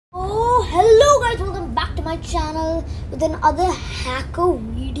guys, welcome back to my channel with another hacker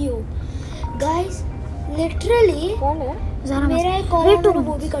video. Guys, literally मेरा एक call मैंने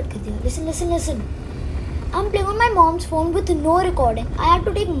वो भी कट कर दिया. Listen. I'm playing on my mom's phone with no recording. I had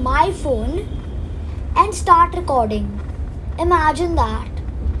to take my phone and start recording. Imagine that.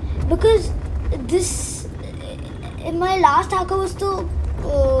 Because this in my last hacker was to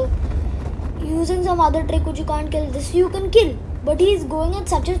using some other trick which you can't kill. This you can kill. But he's going at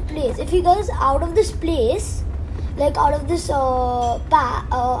such a place. If he goes out of this place, like out of this out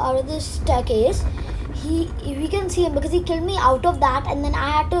of this staircase, we can see him because he killed me out of that, and then I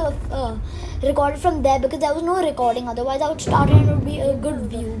had to record it from there because there was no recording. Otherwise, I would start and it would be a good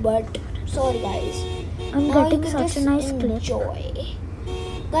view. But sorry, guys. I'm now getting such a nice clip.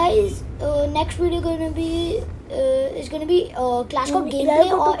 Guys, next video gonna be is gonna be Clash of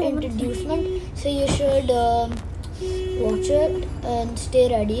gameplay or introducement. So you should watch it and stay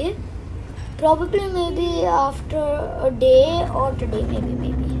ready. Probably maybe after a day or today, maybe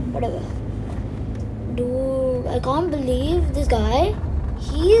whatever. I can't believe this guy.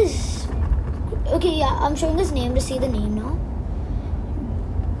 He's okay. Yeah, I'm showing his name to see the name now.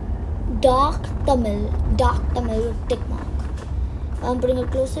 Dark Tamil with tick mark. I'm putting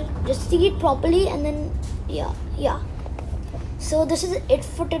it closer. Just see it properly, and then yeah. So this is it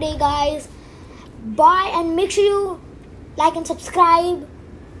for today, guys. Bye, and make sure you like and subscribe.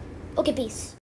 Okay, peace.